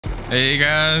Hey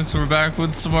guys, we're back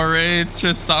with some more raids,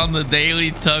 just on the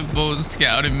daily tugboat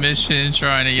scouting mission,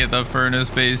 trying to get the furnace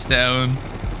base down.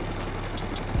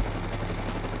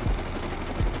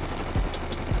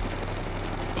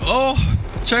 Oh,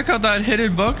 check out that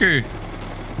hidden bunker.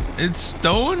 It's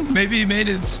stone? Maybe he made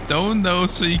it stone though,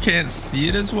 so you can't see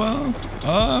it as well.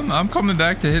 I'm coming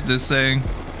back to hit this thing,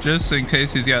 just in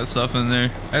case he's got stuff in there.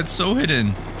 It's so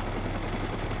hidden.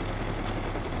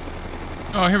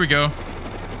 Oh, here we go.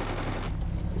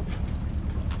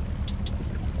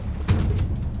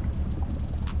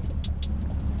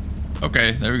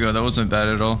 Okay, there we go. That wasn't bad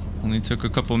at all. Only took a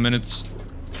couple minutes.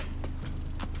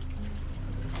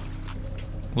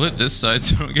 We'll hit this side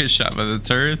so we don't get shot by the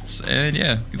turrets. And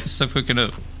yeah, get this stuff cooking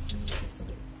up.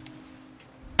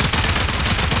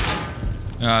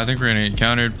 I think we're gonna get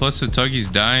countered. Plus the tuggy's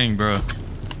dying, bro.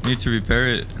 Need to repair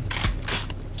it.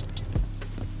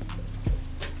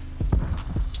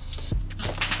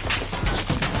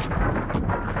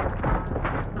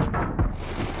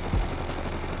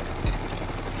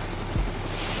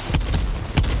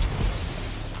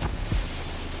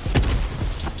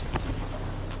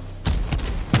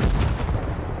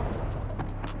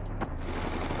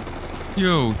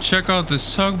 Yo, check out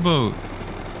this tugboat.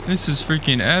 This is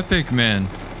freaking epic, man.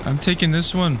 I'm taking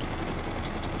this one.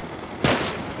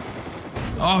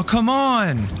 Oh, come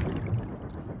on.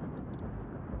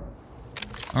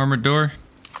 Armored door.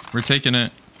 We're taking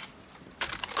it.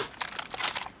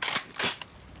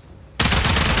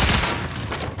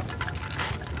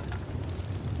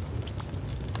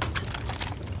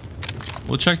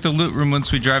 We'll check the loot room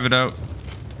once we drive it out.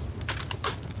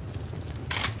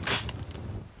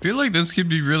 Feel like this could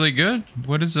be really good.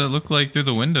 What does it look like through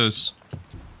the windows?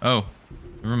 Oh,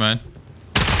 never mind.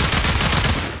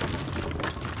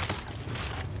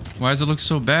 Why does it look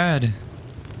so bad?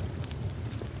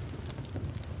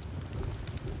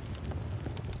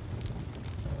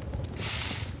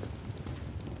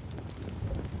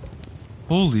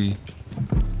 Holy.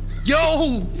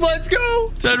 Yo, let's go!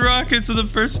 10 rockets in the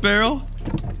first barrel.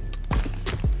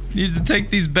 Need to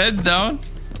take these beds down.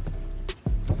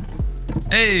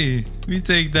 Hey, we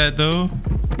take that though.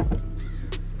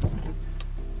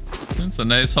 That's a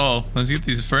nice haul. Let's get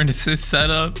these furnaces set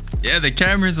up. Yeah, the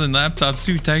cameras and laptops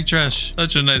too. Tech trash.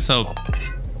 Such a nice help.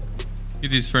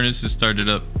 Get these furnaces started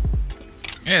up.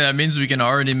 Yeah, that means we can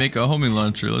already make a homing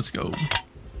launcher. Let's go.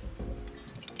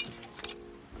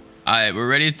 Alright, we're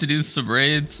ready to do some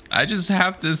raids. I just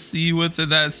have to see what's in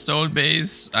that stone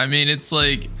base. I mean, it's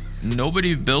like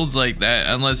nobody builds like that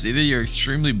unless either you're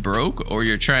extremely broke or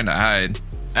you're trying to hide.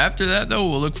 After that though,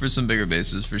 we'll look for some bigger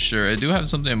bases for sure. I do have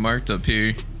something marked up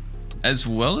here, as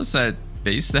well as that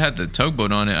base that had the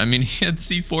tugboat on it. I mean, he had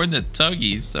C4 in the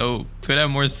tuggy, so could have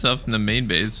more stuff in the main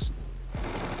base.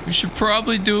 We should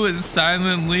probably do it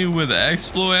silently with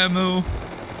explo ammo,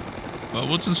 but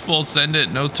we'll just full send it.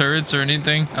 No turrets or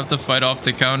anything. Have to fight off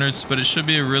the counters, but it should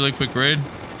be a really quick raid.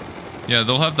 Yeah,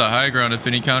 they'll have the high ground if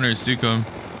any counters do come.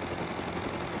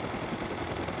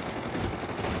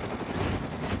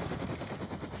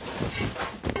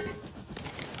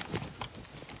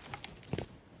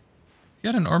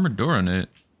 Got an armored door on it.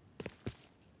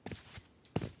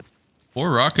 4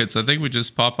 rockets. I think we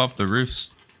just pop off the roofs.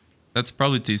 That's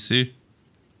probably TC.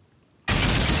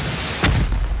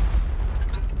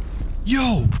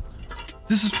 Yo!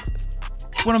 This is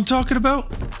what I'm talking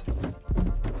about?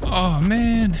 Oh,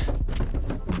 man.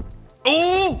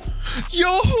 Oh!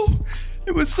 Yo!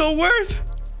 It was so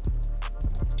worth!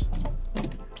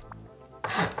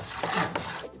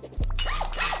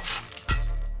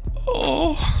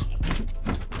 Oh!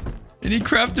 Any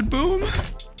crafted boom?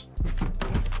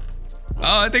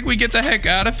 Oh, I think we get the heck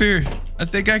out of here. I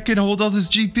think I can hold all this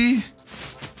GP.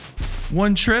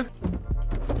 One trip.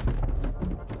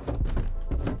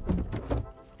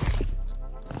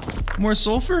 More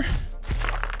sulfur.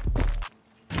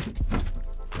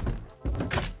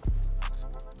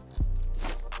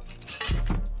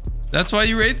 That's why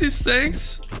you raid these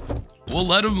things? We'll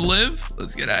let them live.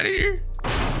 Let's get out of here.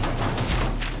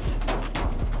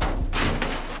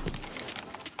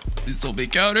 These will be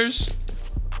counters.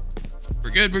 We're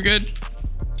good, we're good.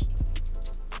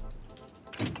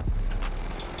 I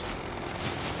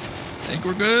think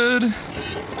we're good.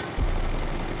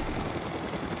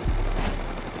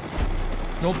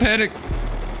 No panic.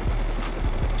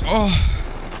 Oh,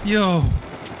 yo.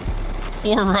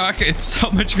 4 rockets.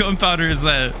 How much gunpowder is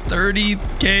that?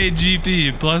 30k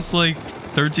GP plus like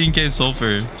 13k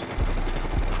sulfur.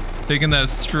 Taking that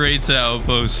straight to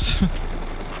outpost.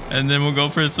 And then we'll go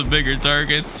for some bigger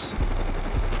targets.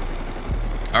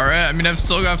 Alright, I mean, I've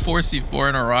still got 4C4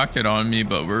 and a rocket on me,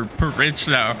 but we're rich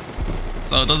now.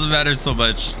 So it doesn't matter so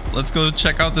much. Let's go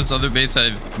check out this other base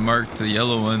I've marked, the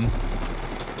yellow one.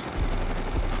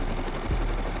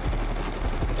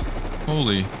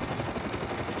 Holy.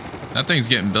 That thing's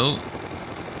getting built.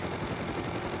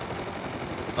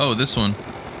 Oh, this one.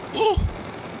 Oh.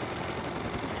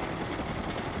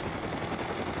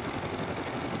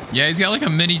 Yeah, he's got like a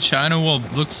mini China wall.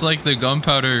 Looks like the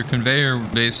gunpowder conveyor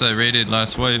base I raided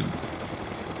last wipe.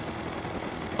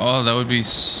 Oh, that would be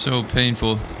so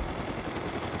painful.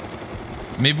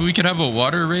 Maybe we could have a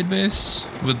water raid base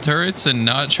with turrets and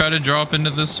not try to drop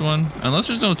into this one. Unless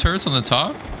there's no turrets on the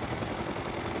top.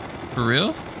 For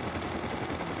real?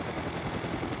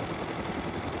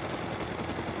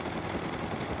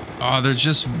 Oh, there's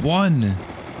just one.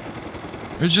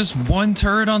 There's just one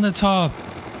turret on the top.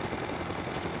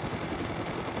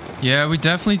 Yeah, we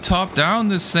definitely topped down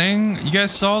this thing. You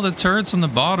guys saw the turrets on the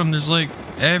bottom. There's like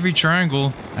every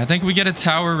triangle. I think we get a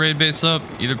tower raid base up.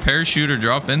 Either parachute or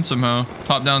drop in somehow.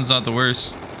 Top down's not the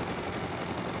worst.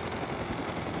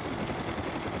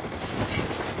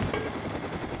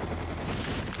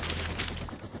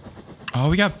 Oh,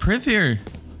 we got Priv here.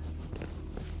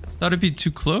 Thought it'd be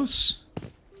too close.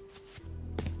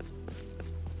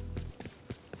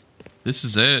 This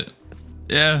is it.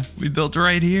 Yeah, we built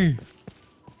right here.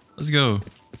 Let's go.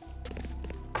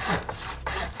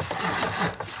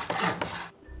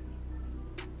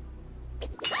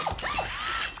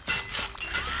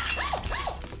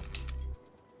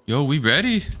 Yo, we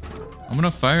ready? I'm gonna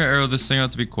fire arrow this thing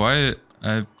out to be quiet.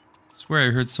 I swear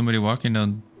I heard somebody walking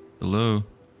down below.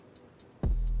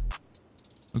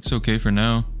 Looks okay for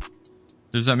now.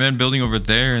 There's that man building over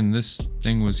there, and this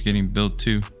thing was getting built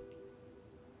too.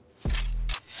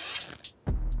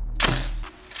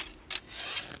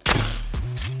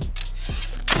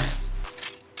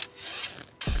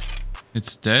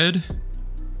 It's dead.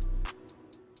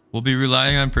 We'll be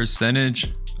relying on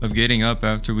percentage of getting up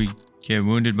after we get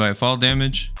wounded by fall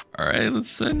damage. All right, let's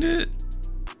send it.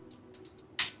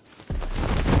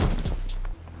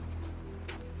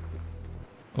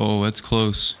 Oh, that's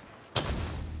close.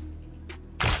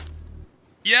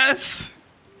 Yes!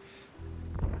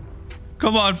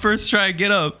 Come on, first try,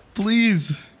 get up,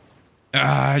 please.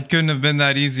 Ah, it couldn't have been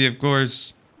that easy, of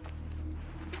course.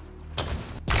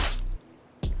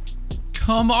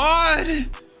 Come on!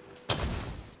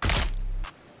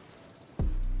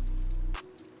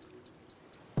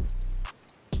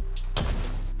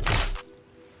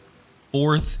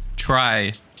 Fourth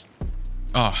try.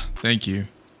 Oh, thank you.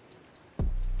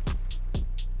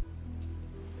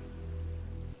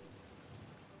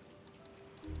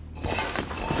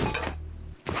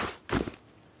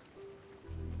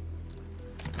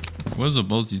 Was a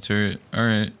multi-turret.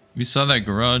 Alright. We saw that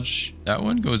garage. That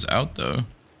one goes out though.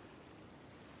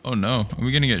 Oh no. Are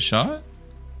we gonna get shot?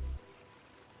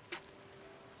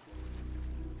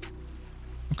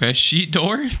 Okay, sheet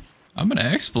door. I'm gonna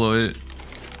exploit.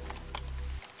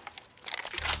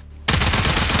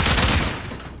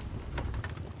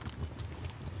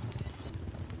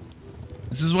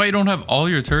 This is why you don't have all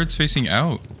your turrets facing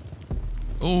out.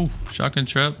 Oh, shotgun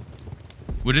trap.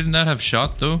 Wouldn't that have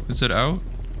shot though? Is it out?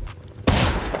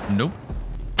 Nope.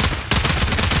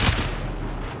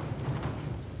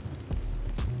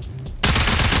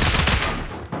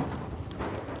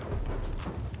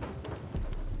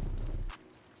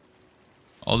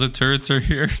 All the turrets are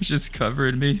here, just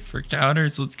covering me for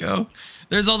counters. Let's go.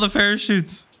 There's all the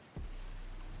parachutes.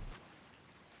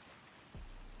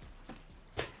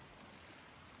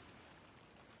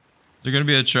 There's gonna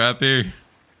be a trap here.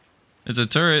 It's a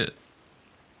turret.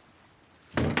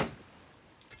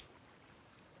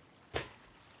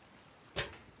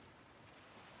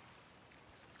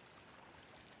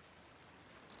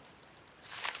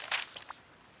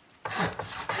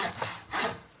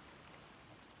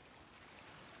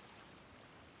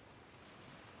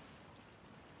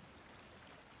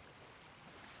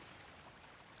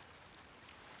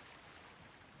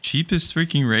 Cheapest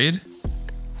freaking raid?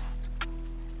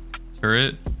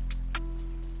 Turret.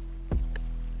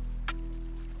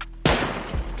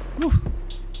 Woo.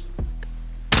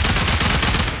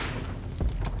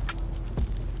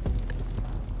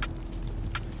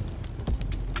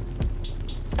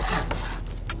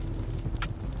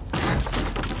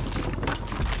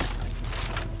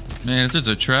 Man, if there's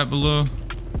a trap below.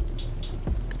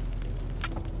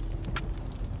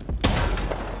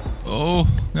 Oh,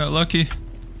 got lucky.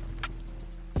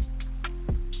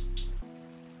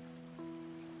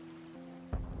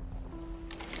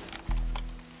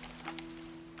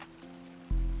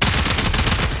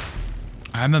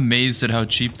 I'm amazed at how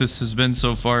cheap this has been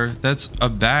so far. That's a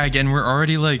bag and we're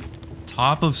already like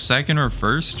top of second or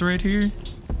first right here.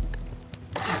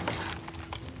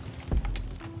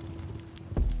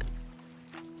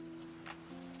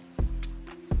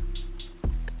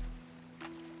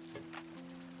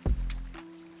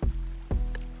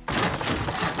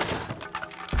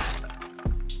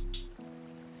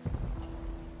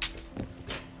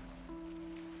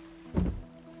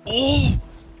 Oh,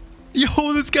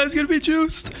 yo, this guy's gonna be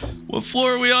juiced. What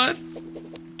floor are we on?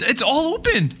 It's all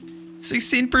open.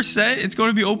 16%. It's going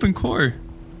to be open core.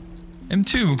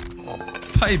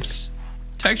 M2. Pipes.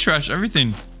 Tech trash.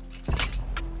 Everything.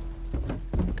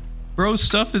 Bro,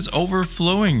 stuff is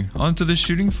overflowing onto the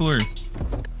shooting floor.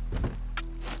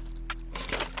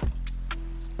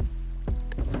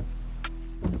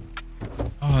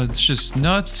 Oh, it's just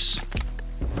nuts.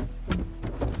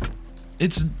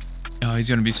 It's... Oh, he's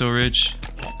gonna be so rich.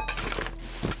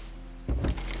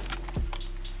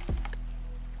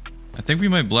 I think we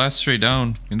might blast straight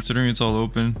down, considering it's all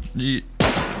open.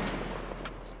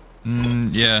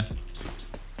 Yeah.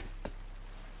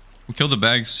 We'll kill the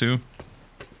bags too.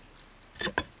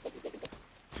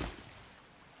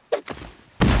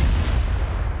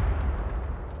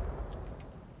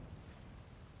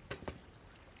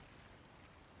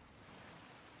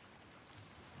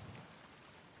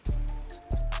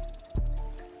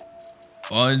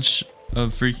 Bunch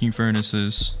of freaking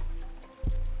furnaces.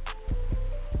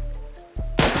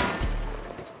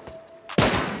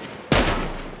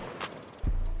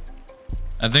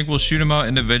 I think we'll shoot them out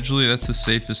individually. That's the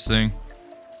safest thing.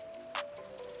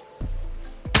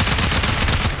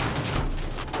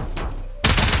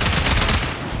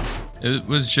 It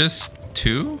was just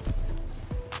 2?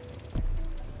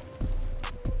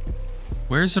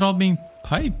 Where is it all being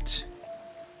piped?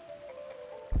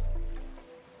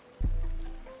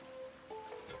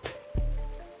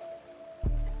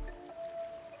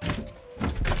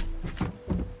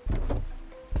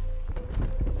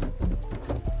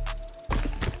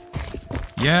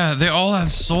 Yeah, they all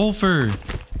have sulfur.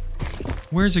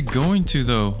 Where's it going to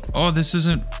though? Oh, this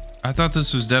isn't... I thought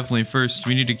this was definitely first.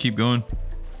 We need to keep going.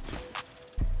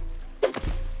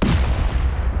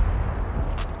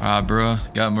 Ah,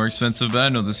 bruh. Got more expensive, but I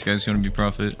know this guy's gonna be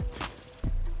profit.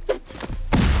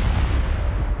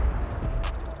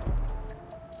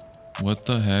 What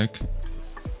the heck?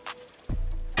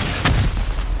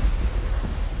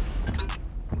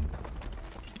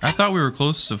 I thought we were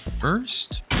close to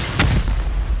first.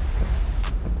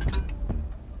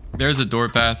 There's a door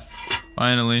path,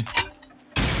 finally.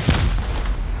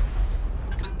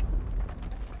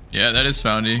 Yeah, that is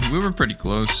Foundy. We were pretty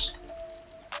close.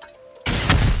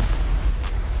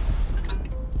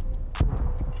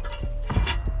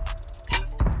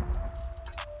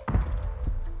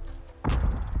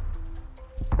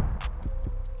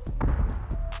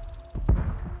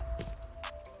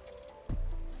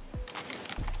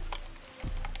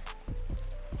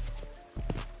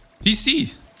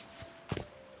 PC.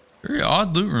 Very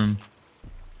odd loot room.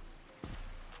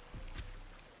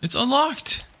 It's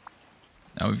unlocked.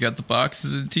 Now we've got the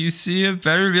boxes in TC. It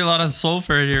better be a lot of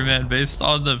sulfur in here, man, based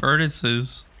on the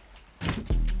furnaces.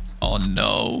 Oh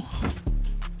no.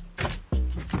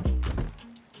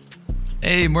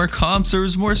 Hey, more comps. There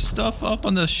was more stuff up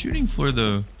on the shooting floor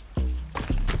though.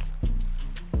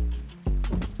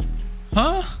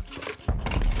 Huh?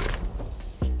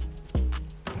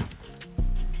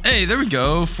 Hey, there we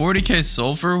go. 40k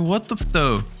sulfur. What the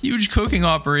though? Huge cooking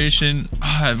operation.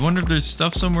 I wonder if there's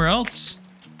stuff somewhere else.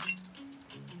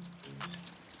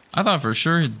 I thought for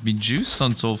sure it'd be juiced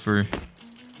on sulfur.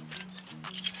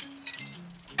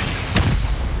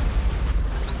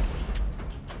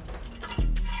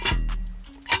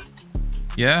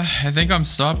 Yeah, I think I'm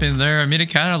stopping there. I mean, it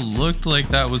kind of looked like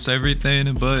that was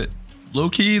everything, but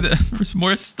low-key, there's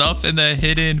more stuff in the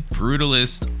hidden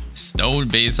brutalist stone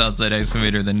base outside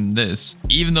excavator than this.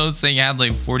 Even though this thing had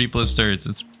like 40 plus turrets,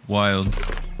 it's wild.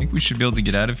 I think we should be able to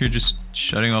get out of here just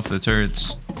shutting off the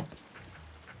turrets.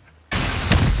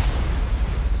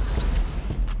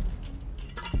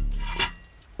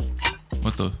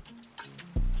 What the?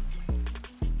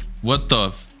 What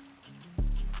the?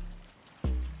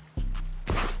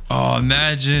 Oh,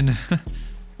 imagine.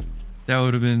 That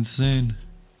would have been insane.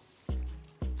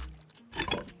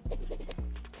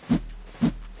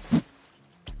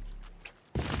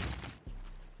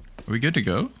 Are we good to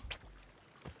go?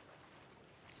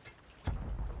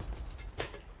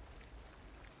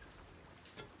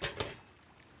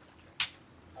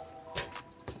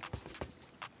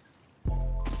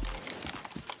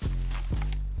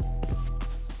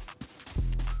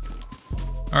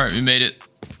 All right, we made it.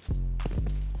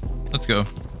 Let's go.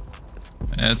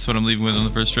 That's what I'm leaving with on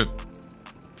the first trip.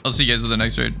 I'll see you guys with the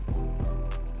next raid.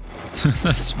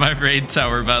 That's my raid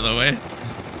tower, by the way.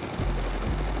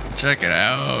 Check it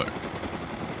out.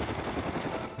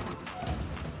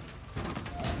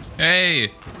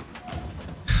 Hey.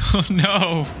 Oh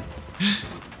no.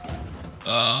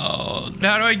 Oh,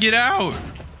 how do I get out?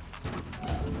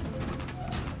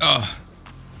 Oh.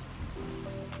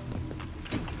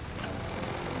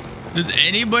 Does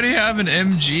anybody have an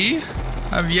MG?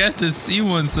 I've yet to see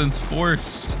one since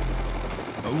Forced.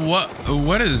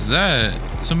 What is that?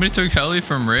 Somebody took heli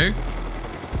from Rig?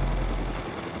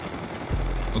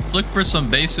 Let's look for some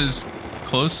bases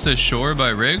close to shore by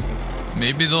Rig.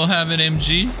 Maybe they'll have an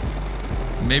MG.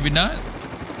 Maybe not.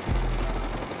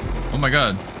 Oh my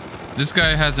god. This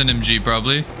guy has an MG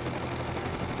probably.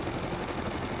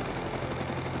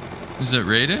 Is it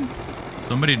raided?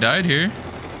 Somebody died here.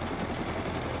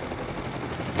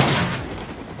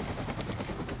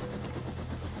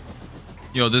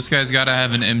 Yo, this guy's gotta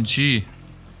have an MG.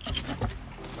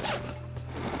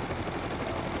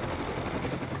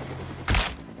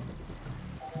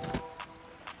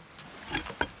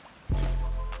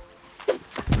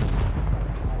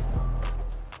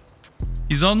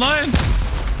 He's online.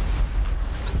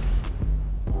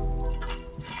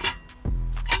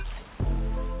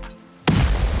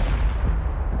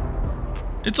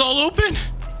 It's all open.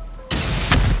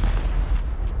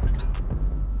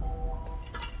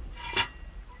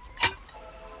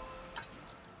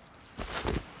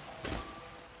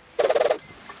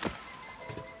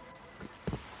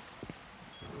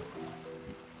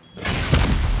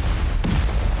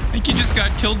 I think he just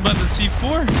got killed by the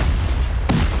C4.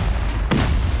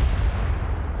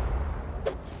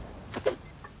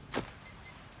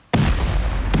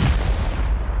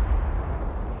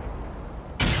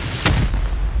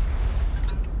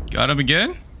 Got him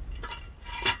again?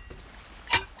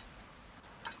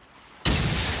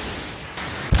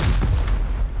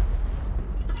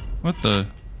 What the?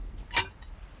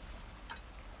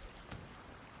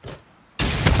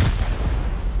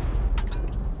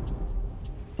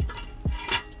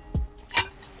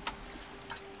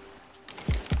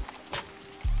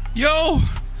 Yo!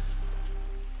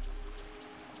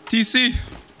 TC.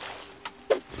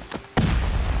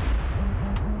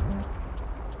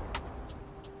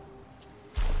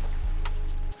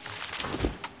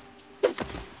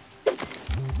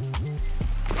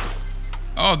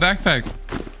 Oh, backpack.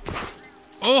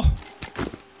 Oh.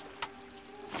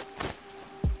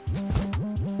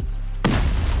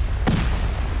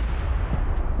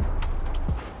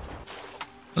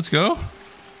 Let's go.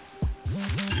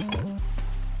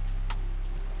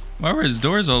 Why were his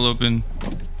doors all open?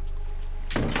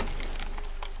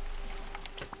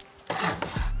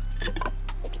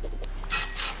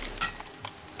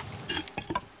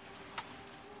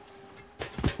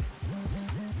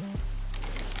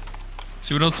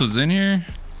 See what else was in here?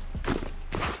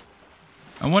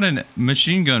 I want a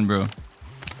machine gun, bro.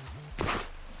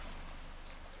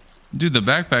 Dude, the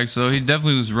backpacks though, he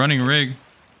definitely was running Rig.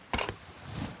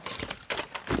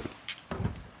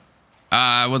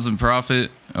 Ah, it wasn't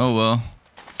Prophet. Oh well.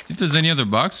 See if there's any other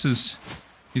boxes.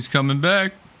 He's coming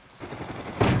back.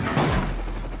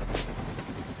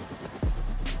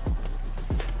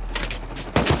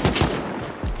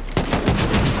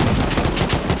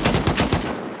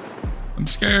 I'm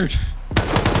scared.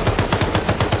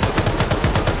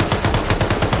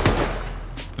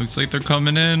 Looks like they're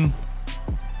coming in.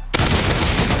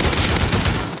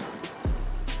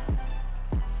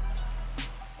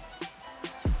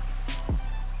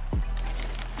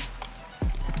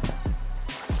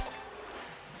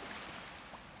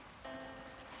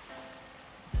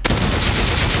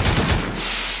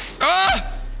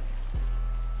 Ah!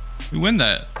 We win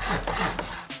that.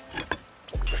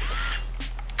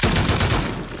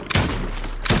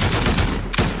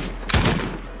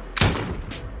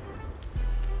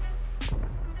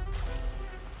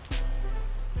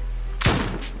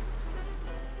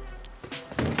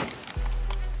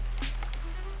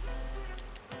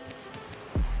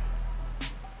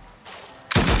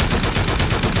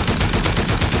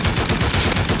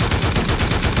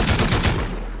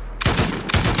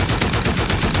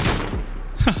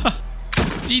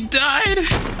 He died.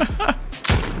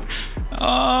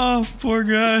 Oh, poor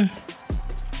guy.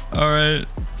 All right,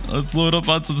 let's load up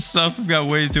on some stuff. We've got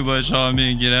way too much on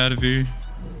me and get out of here.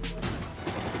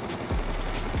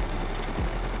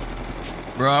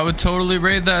 Bro, I would totally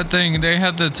raid that thing. They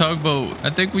had the tugboat. I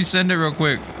think we send it real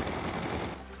quick.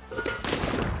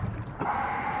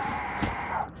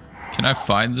 Can I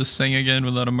find this thing again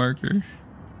without a marker?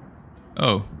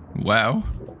 Oh, wow.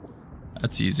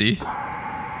 That's easy.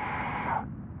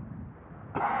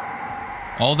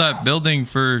 All that building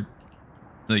for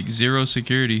like 0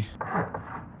 security.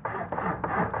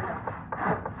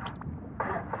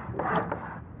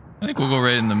 I think we'll go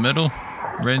right in the middle,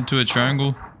 right into a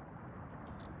triangle.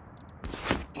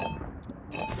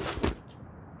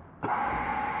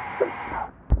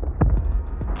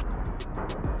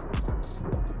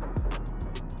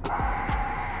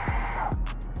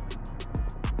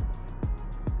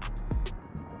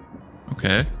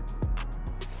 Okay.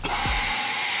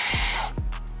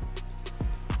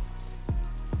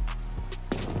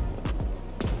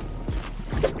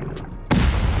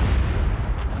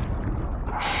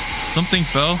 Something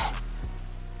fell.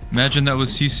 Imagine that was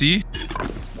CC.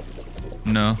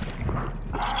 No.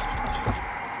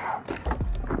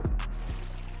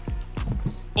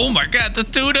 Oh my god, the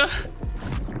tuna!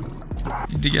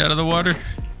 Need to get out of the water.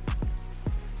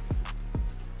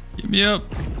 Get me up.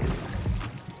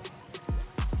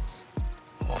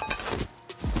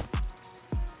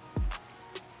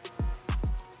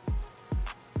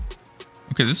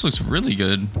 Okay, this looks really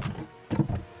good.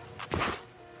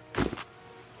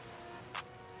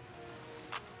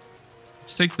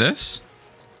 Let's take this.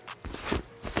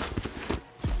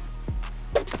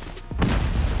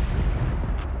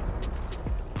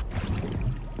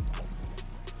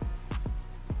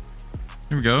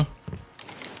 Here we go.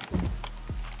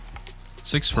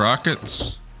 6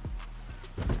 rockets.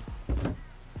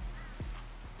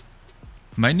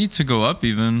 Might need to go up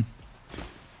even.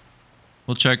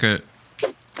 We'll check it.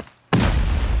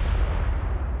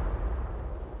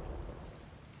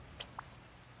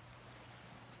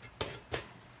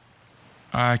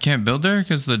 I can't build there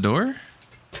because of the door?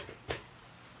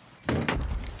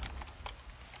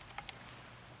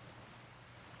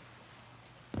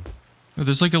 Oh,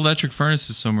 there's like electric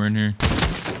furnaces somewhere in here.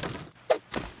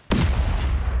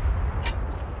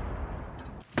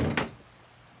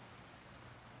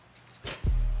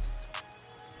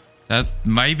 That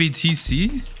might be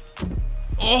TC?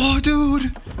 Oh,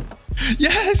 dude!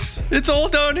 Yes! It's all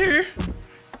down here!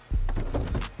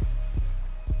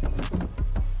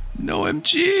 No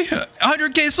MG!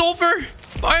 100k sulfur!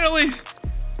 Finally!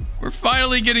 We're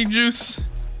finally getting juice.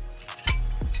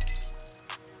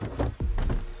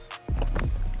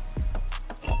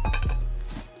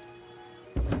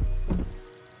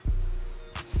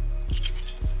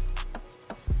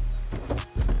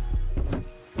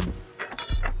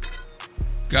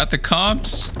 Got the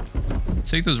comps.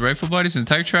 Take those rifle bodies and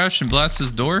tech trash and blast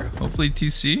this door. Hopefully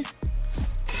TC.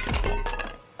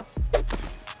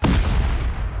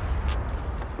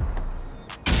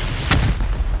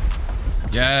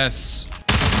 Yes.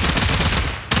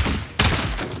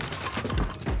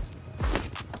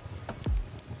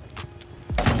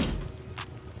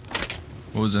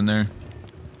 What was in there?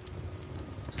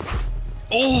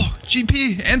 Oh,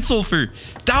 GP and sulfur.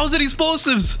 1,000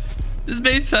 explosives. This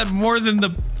base had more than the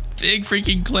big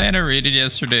freaking clan I raided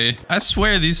yesterday. I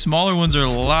swear these smaller ones are a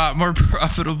lot more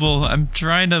profitable. I'm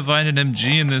trying to find an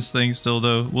MG in this thing still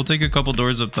though. We'll take a couple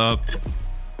doors up top.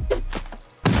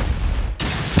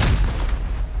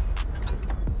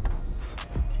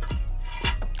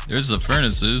 There's the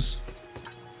furnaces.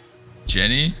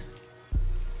 Jenny?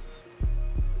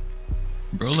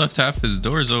 Bro left half his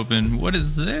doors open. What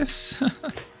is this?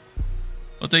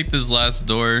 I'll take this last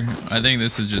door. I think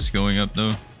this is just going up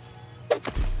though.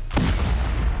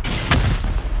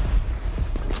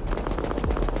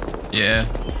 Yeah.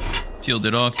 Sealed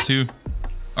it off too.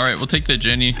 Alright, we'll take the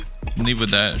Jenny. Leave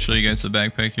with that. I'll show you guys the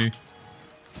backpack here.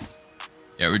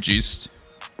 Yeah, we're juiced.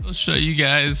 I'll show you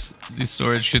guys the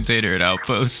storage container at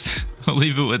Outpost. I'll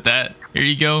leave it with that. Here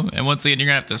you go. And once again, you're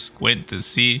gonna have to squint to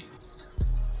see.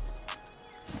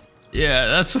 Yeah,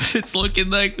 that's what it's looking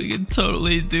like. We can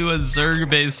totally do a Zerg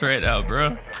base right now,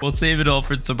 bro. We'll save it all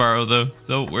for tomorrow, though.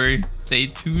 Don't worry. Stay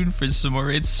tuned for some more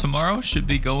raids tomorrow. Should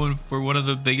be going for one of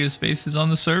the biggest bases on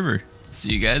the server. See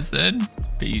you guys then.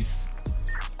 Peace.